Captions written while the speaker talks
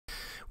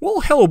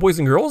Well, hello boys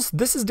and girls,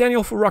 this is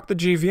Daniel for Rock the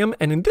JVM,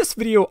 and in this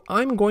video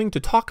I'm going to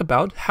talk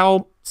about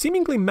how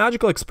seemingly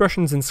magical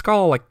expressions in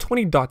Scala like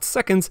 20 dot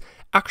seconds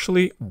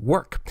actually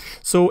work.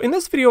 So in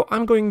this video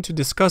I'm going to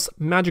discuss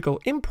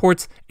magical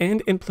imports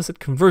and implicit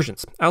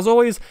conversions. As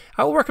always,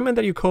 I will recommend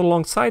that you code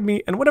alongside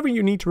me, and whatever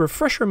you need to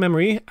refresh your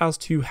memory as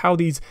to how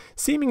these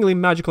seemingly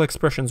magical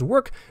expressions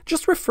work,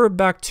 just refer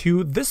back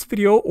to this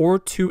video or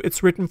to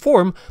its written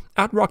form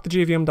at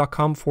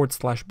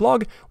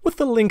rockthejvm.com/blog with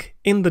the link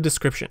in the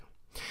description.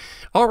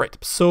 Alright,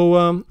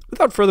 so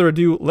without further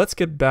ado, let's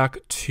get back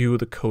to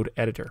the code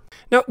editor.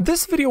 Now,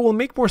 this video will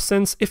make more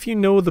sense if you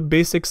know the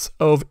basics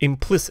of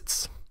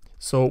implicits.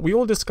 So we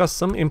will discuss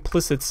some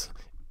implicits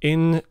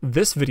in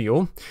this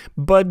video,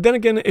 but then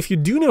again, if you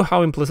do know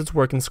how implicits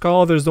work in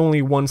Scala, there's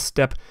only one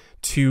step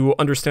to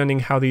understanding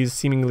how these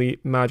seemingly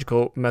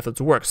magical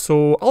methods work.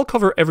 So I'll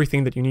cover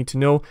everything that you need to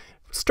know,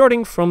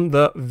 starting from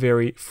the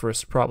very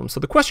first problem. So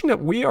the question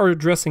that we are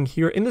addressing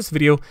here in this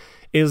video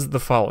is the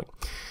following.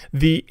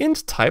 The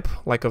int type,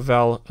 like a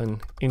val, an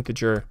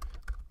integer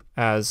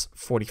as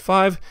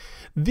 45,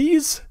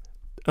 these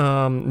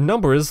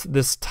numbers,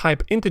 this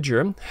type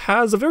integer,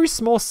 has a very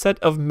small set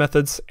of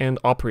methods and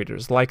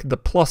operators, like the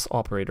plus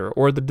operator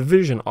or the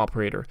division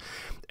operator.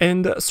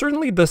 And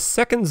certainly the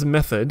seconds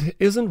method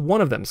isn't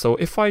one of them. So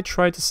if I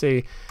try to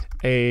say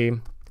a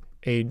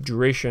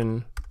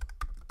duration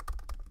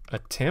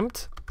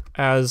attempt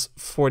as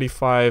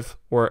 45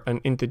 or an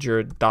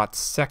integer dot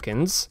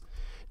seconds,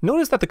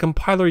 notice that the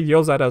compiler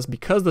yells at us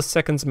because the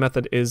seconds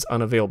method is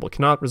unavailable,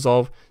 cannot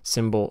resolve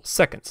symbol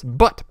seconds.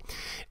 But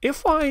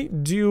if I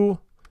do,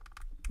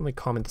 let me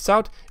comment this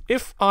out,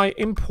 if I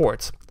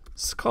import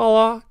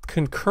Scala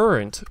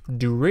concurrent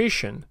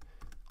duration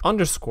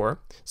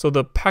underscore, so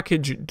the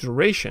package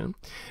duration,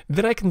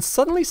 then I can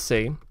suddenly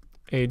say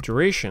a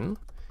duration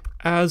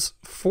as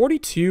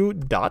 42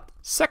 dot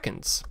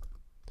seconds.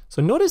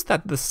 So notice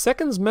that the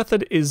seconds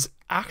method is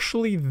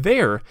actually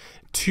there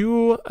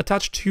to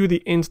attach to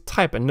the int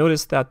type, and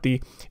notice that the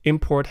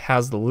import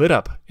has lit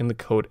up in the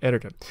code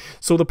editor.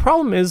 So the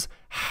problem is,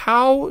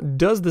 how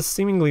does the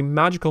seemingly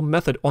magical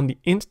method on the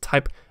int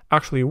type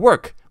actually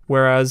work?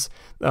 Whereas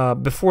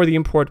before the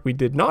import we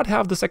did not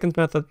have the seconds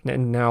method,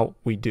 and now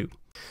we do.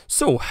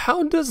 So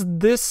how does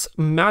this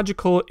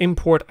magical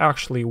import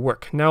actually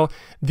work? Now,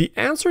 the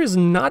answer is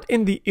not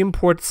in the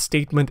import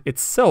statement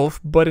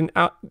itself, but in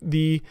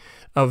the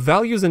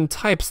values and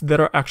types that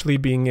are actually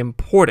being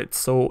imported.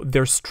 So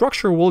their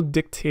structure will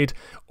dictate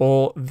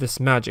all this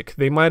magic.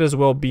 They might as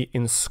well be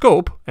in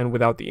scope and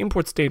without the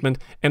import statement,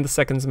 and the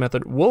seconds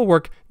method will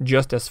work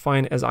just as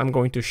fine, as I'm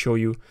going to show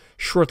you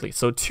shortly.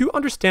 So to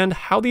understand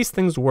how these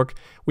things work,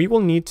 we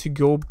will need to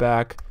go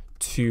back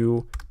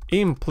to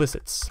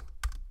implicits.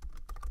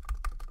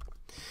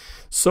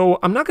 So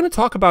I'm not going to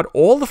talk about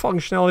all the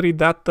functionality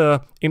that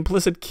the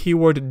implicit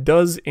keyword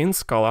does in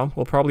Scala.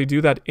 We'll probably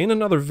do that in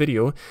another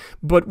video,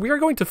 but we are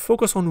going to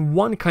focus on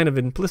one kind of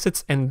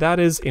implicits, and that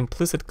is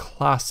implicit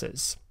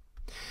classes.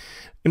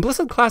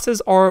 Implicit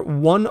classes are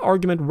one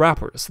argument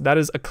wrappers. That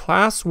is a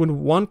class with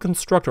one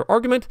constructor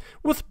argument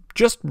with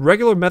just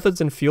regular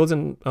methods and fields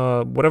and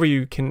whatever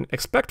you can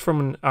expect from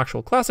an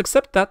actual class,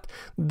 except that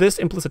this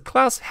implicit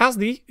class has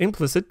the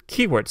implicit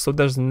keyword. So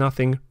there's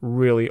nothing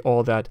really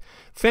all that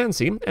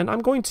fancy. And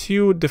I'm going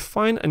to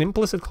define an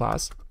implicit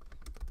class.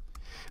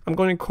 I'm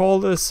going to call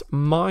this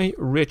my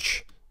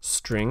rich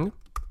string.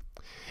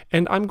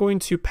 And I'm going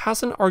to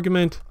pass an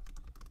argument,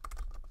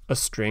 a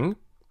string.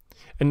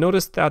 And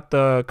notice that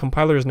the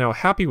compiler is now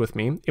happy with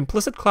me.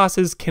 Implicit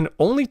classes can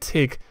only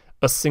take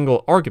a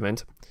single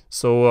argument,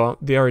 so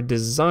they are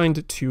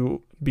designed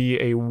to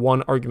be a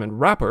one argument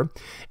wrapper.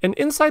 And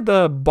inside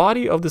the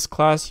body of this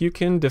class, you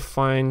can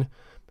define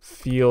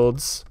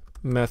fields,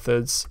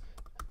 methods,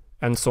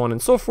 and so on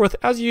and so forth,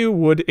 as you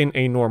would in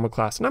a normal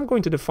class. And I'm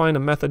going to define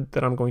a method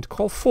that I'm going to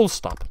call full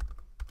stop.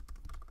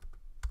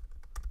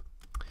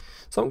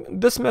 So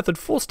this method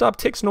full stop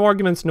takes no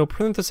arguments, no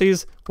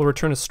parentheses, will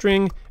return a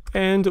string,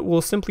 and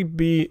will simply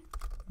be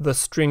the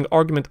string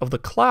argument of the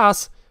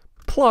class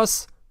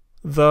plus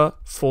the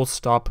full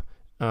stop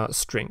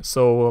string.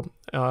 So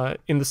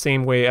in the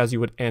same way as you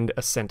would end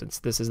a sentence,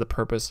 this is the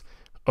purpose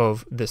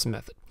of this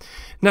method.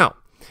 Now,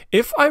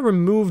 if I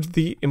removed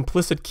the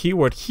implicit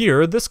keyword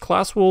here, this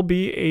class will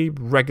be a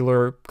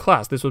regular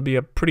class. This would be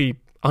a pretty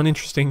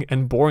uninteresting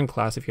and boring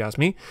class, if you ask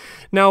me.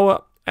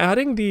 Now,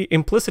 adding the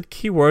implicit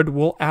keyword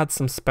will add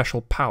some special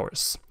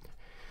powers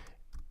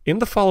in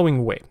the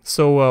following way.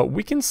 So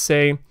we can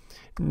say,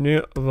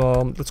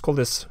 let's call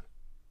this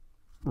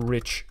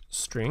rich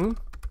string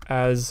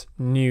as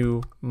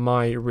new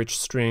my rich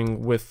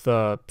string with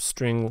the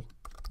string,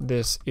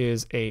 this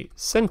is a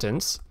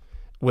sentence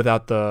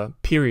without the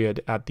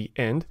period at the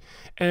end.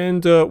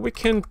 And we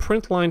can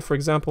print line, for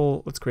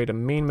example, let's create a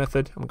main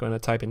method. I'm going to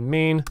type in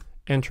main,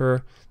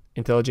 enter,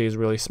 IntelliJ is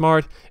really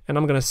smart, and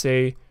I'm going to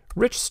say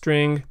rich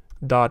string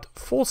dot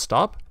full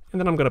stop,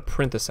 and then I'm going to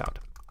print this out.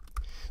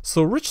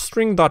 So rich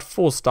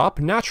string.fullstop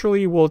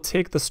naturally will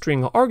take the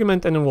string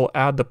argument and it will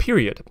add the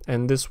period,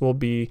 and this will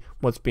be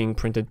what's being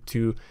printed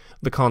to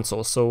the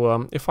console.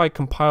 So if I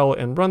compile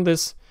and run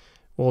this,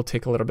 will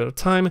take a little bit of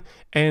time,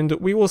 and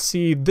we will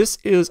see this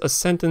is a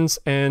sentence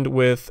and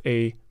with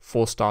a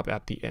full stop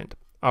at the end.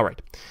 All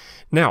right,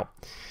 now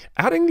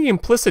adding the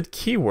implicit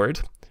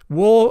keyword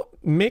will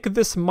make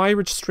this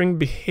myRichString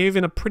behave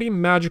in a pretty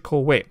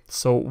magical way.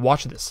 So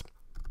watch this.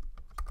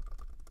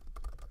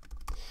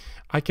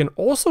 I can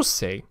also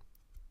say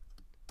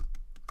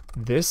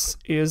this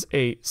is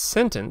a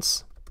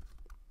sentence,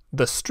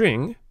 the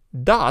string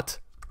dot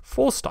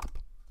full stop.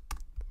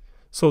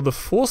 So the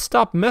full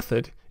stop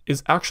method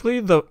is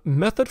actually the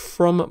method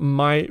from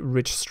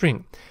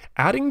myRichString.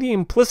 Adding the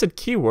implicit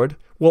keyword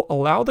will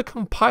allow the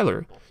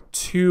compiler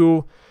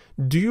to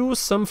do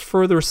some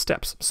further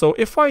steps. So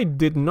if I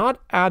did not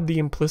add the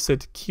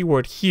implicit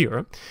keyword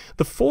here,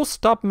 the full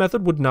stop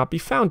method would not be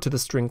found to the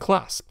string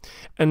class.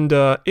 And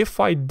if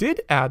I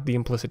did add the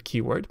implicit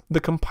keyword, the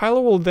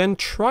compiler will then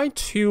try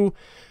to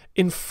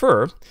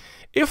infer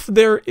if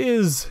there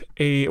is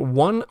a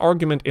one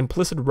argument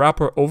implicit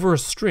wrapper over a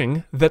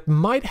string that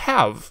might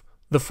have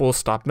the full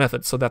stop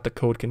method so that the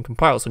code can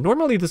compile. So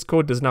normally this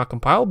code does not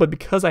compile, but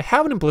because I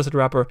have an implicit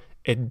wrapper,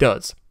 it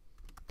does.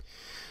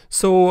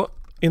 So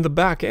in the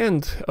back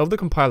end of the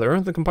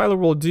compiler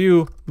will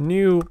do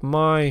new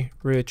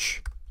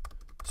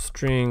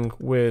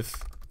myRichString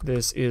with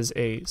this is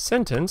a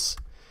sentence,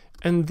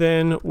 and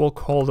then we'll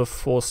call the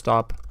full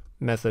stop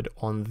method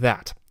on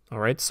that. All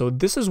right, so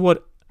this is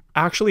what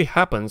actually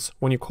happens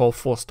when you call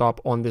full stop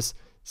on this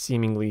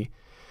seemingly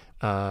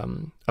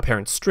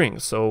apparent string.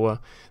 So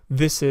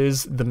this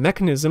is the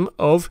mechanism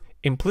of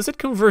implicit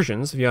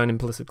conversions via an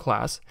implicit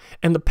class,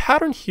 and the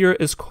pattern here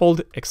is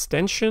called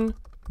extension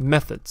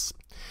methods.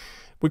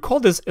 We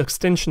call this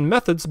extension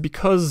methods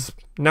because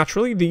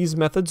naturally these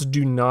methods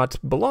do not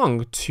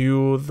belong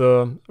to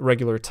the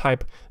regular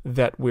type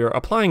that we're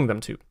applying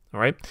them to. All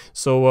right,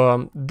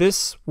 so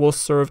this will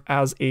serve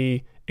as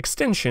a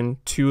extension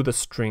to the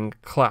string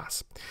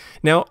class.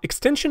 Now,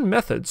 extension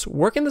methods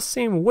work in the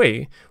same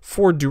way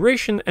for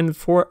duration and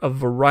for a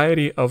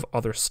variety of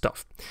other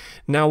stuff.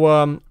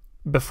 Now,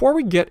 before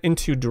we get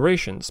into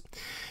durations,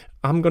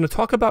 I'm going to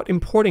talk about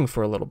importing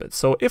for a little bit.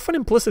 So if an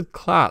implicit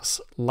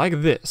class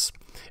like this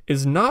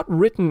is not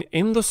written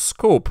in the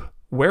scope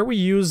where we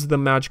use the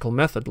magical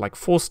method like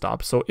full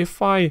stop, so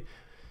if I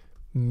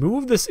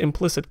move this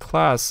implicit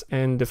class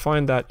and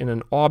define that in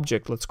an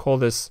object, let's call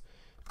this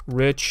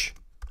rich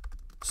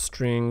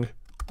string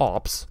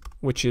ops,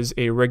 which is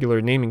a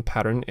regular naming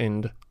pattern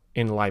in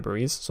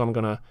libraries. So I'm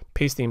going to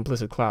paste the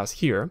implicit class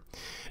here.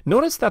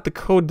 Notice that the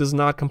code does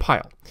not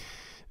compile.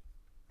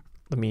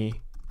 Let me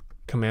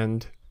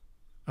command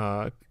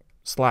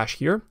slash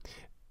here.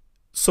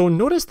 So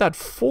notice that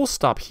full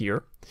stop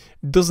here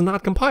does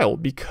not compile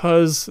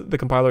because the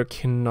compiler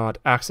cannot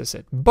access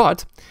it.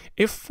 But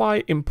if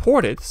I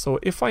import it, so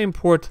if I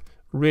import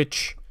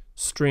rich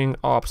string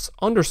ops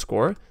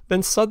underscore,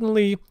 then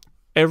suddenly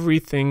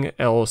everything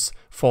else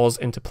falls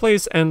into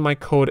place and my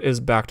code is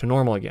back to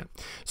normal again.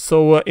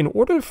 So in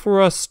order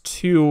for us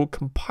to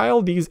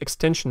compile these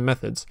extension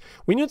methods,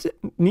 we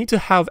need to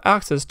have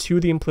access to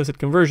the implicit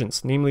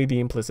conversions, namely the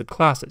implicit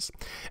classes.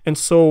 And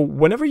so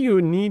whenever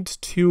you need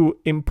to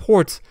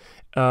import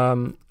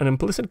an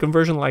implicit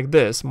conversion like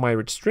this,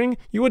 myRichString,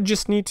 you would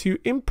just need to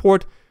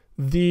import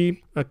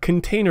the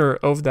container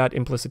of that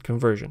implicit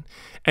conversion.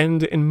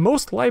 And in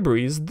most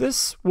libraries,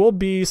 this will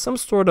be some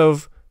sort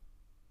of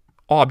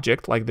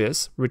object like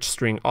this, rich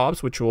string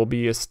ops, which will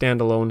be a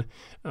standalone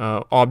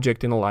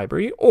object in a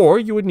library, or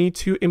you would need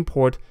to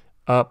import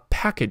a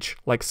package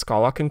like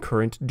Scala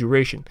concurrent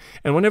duration.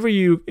 And whenever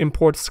you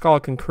import Scala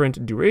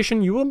concurrent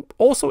duration, you will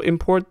also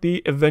import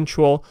the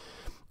eventual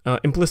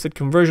implicit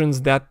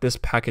conversions that this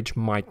package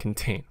might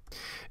contain.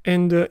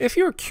 And if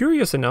you're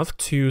curious enough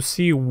to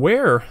see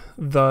where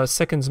the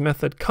seconds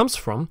method comes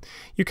from,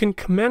 you can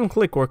command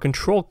click or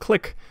control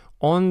click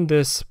on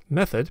this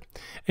method,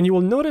 and you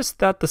will notice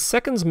that the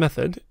seconds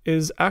method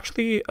is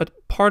actually a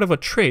part of a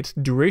trait,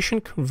 duration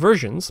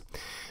conversions,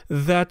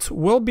 that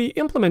will be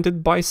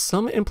implemented by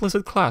some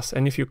implicit class.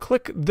 And if you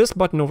click this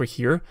button over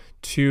here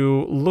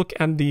to look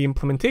at the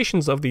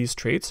implementations of these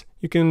traits,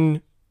 you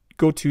can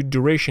go to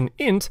duration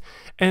int,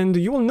 and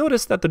you will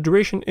notice that the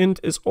duration int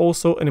is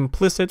also an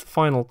implicit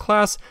final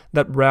class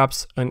that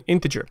wraps an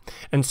integer.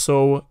 And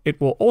so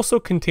it will also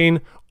contain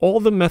all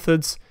the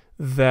methods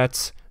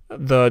that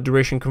the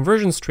duration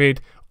conversions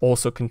trait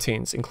also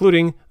contains,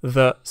 including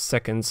the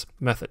seconds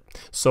method.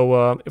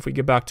 So if we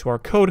get back to our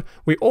code,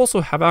 we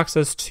also have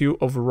access to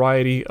a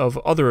variety of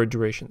other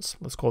durations.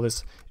 Let's call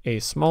this a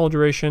small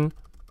duration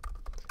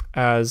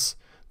as,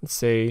 let's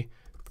say,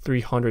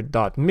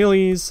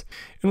 300.millis.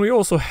 And we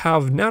also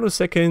have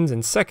nanoseconds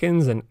and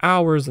seconds and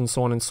hours and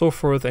so on and so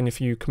forth. And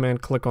if you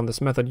command click on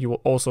this method, you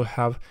will also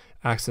have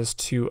access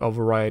to a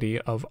variety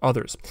of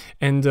others.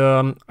 And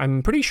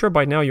I'm pretty sure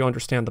by now you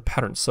understand the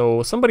pattern.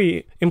 So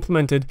somebody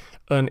implemented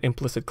an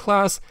implicit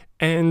class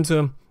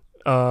and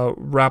a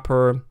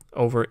wrapper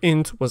over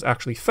int was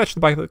actually fetched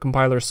by the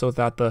compiler so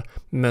that the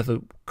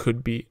method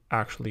could be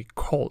actually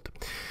called.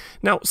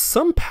 Now,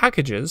 some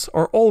packages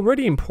are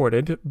already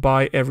imported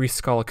by every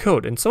Scala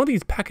code, and some of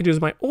these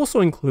packages might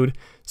also include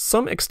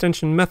some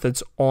extension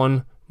methods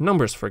on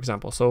numbers, for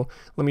example. So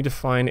let me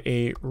define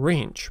a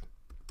range.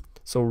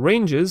 So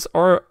ranges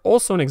are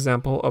also an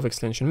example of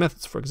extension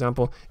methods. For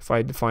example, if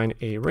I define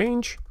a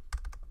range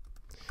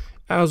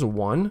as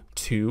 1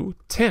 to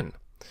 10.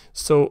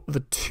 So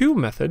the to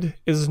method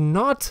is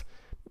not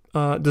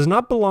does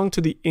not belong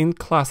to the int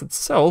class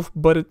itself,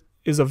 but it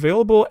is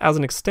available as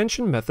an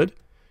extension method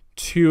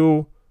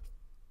to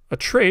a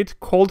trait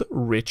called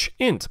rich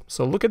int.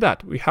 So look at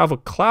that. We have a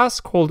class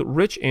called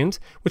rich int,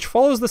 which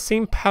follows the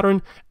same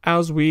pattern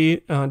as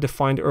we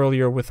defined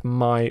earlier with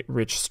my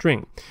rich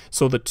string.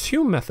 So the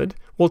to method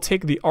will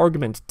take the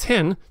argument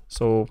 10.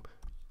 So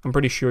I'm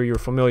pretty sure you're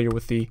familiar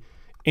with the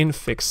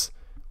infix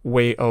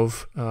way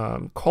of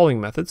calling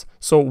methods.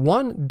 So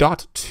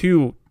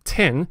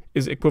 1.toTen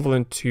is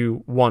equivalent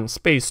to 1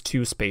 space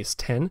 2 space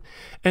 10,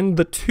 and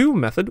the to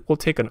method will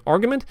take an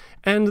argument,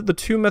 and the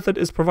to method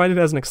is provided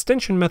as an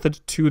extension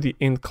method to the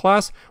int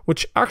class,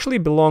 which actually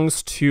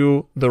belongs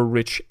to the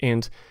rich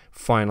int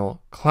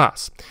final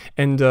class.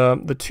 And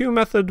the to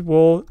method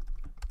will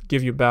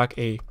give you back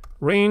a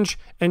range,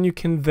 and you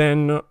can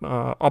then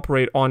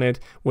operate on it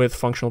with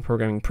functional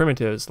programming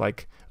primitives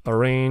like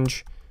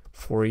arrange,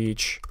 for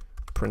each,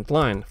 print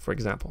line, for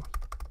example.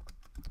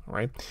 All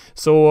right,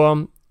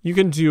 so you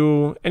can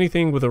do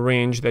anything with a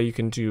range that you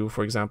can do,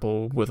 for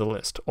example, with a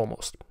list,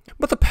 almost.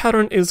 But the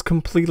pattern is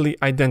completely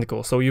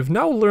identical. So you've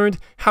now learned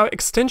how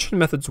extension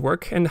methods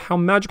work and how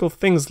magical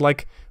things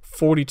like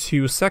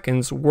 42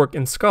 seconds work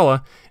in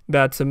Scala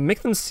that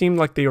make them seem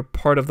like they are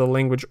part of the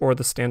language or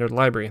the standard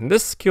library. And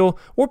this skill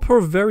will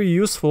prove very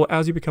useful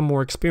as you become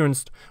more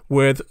experienced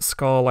with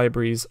Scala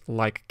libraries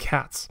like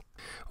cats.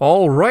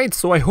 Alright,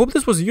 so I hope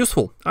this was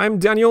useful. I'm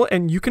Daniel,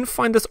 and you can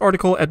find this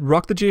article at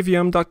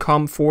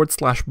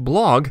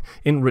rockthejvm.com/blog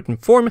in written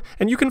form,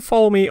 and you can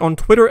follow me on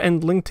Twitter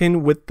and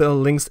LinkedIn with the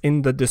links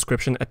in the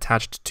description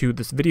attached to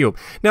this video.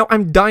 Now,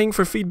 I'm dying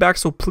for feedback,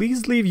 so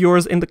please leave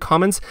yours in the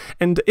comments,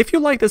 and if you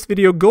like this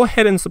video, go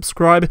ahead and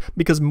subscribe,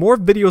 because more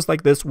videos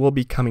like this will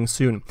be coming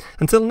soon.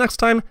 Until next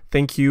time,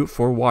 thank you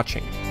for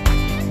watching.